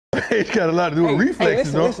It's got a lot to do with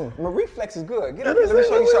reflexes, though. Listen, my reflex is good. Get up here, let me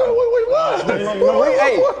show you something.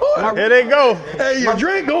 What? Here they go. Hey, your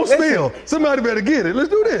drink gon' spill. Somebody better get it. Let's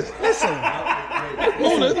do this. Listen.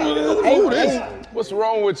 Let's do this. What's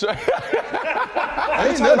wrong with you? Ain't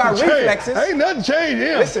talking about reflexes. Ain't nothing changed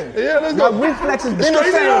here. Listen, yeah, let's go. my reflexes been the Straighten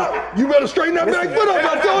it same. up. You better straighten that back foot up,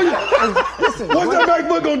 I told you. Listen, what's that back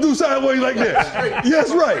foot gonna do sideways like that?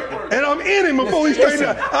 Yes, right. And I'm in him before he straightens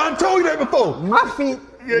out. I told you that before.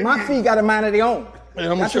 My feet got a mind of their own.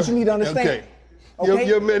 Yeah, that's what you need to understand. Okay. Okay?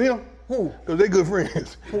 You ever met him? Who? Because they good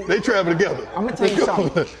friends. They travel together. I'm going to tell you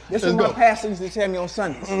something. This is what my pastor used to tell me on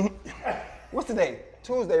Sundays. What's today?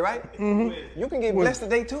 Tuesday, right? You can get blessed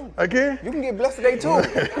today, too. I can? You can get blessed today, too.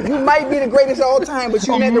 You might be the greatest of all time, but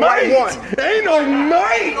you met the right one. Ain't no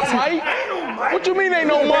might. Mike? What you mean ain't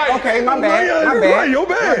no Mike? Okay, my bad. My You're bad. right, you're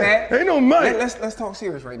bad. Ain't no might. Let's talk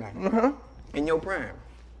serious right now. In your prime.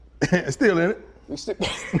 Still in it.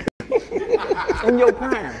 In your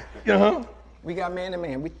prime. We got man to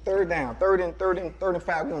man. We third down. Third and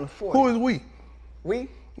 5 going to 40. Who is we? We?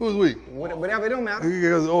 Who is we? Whatever, it don't matter.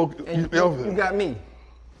 You got me.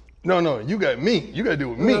 No, you got me. You got to deal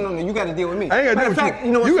with me. No, you got to deal with me. I ain't got to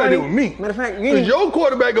deal with you. You got to deal with me. Matter of fact, because your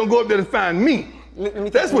quarterback going to go up there to find me.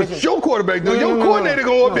 That's what your quarterback does. Your coordinator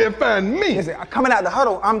go up there and find me. Listen, coming out the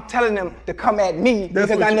huddle, I'm telling them to come at me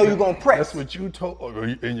because I know you're going to press. That's what you told,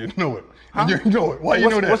 and you know it. You know it. Why you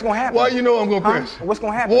know that? What's going to happen? Why you know I'm going to press? What's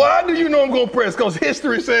going to happen? Why do you know I'm going to press? Because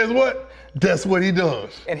history says what? That's what he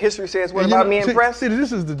does. And history says what about me and press? See,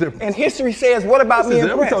 this is the difference. And history says what about me and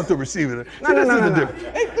press? Let me talk to the receiver. No. This is the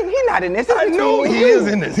difference. He's not in this. I know he is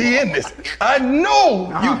in this. He in this. I know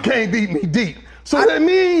you can't beat me deep. So that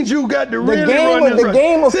means you got to really run this. The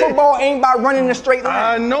game of football ain't about running a straight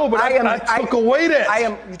line. I know, but I took away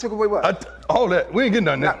that. You took away what? All that. We ain't getting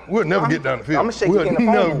down there. We'll never get down the field. I'm going to shake you in the phone.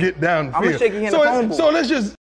 We'll never get down the field. I'm going to shake you in the phone. So let's just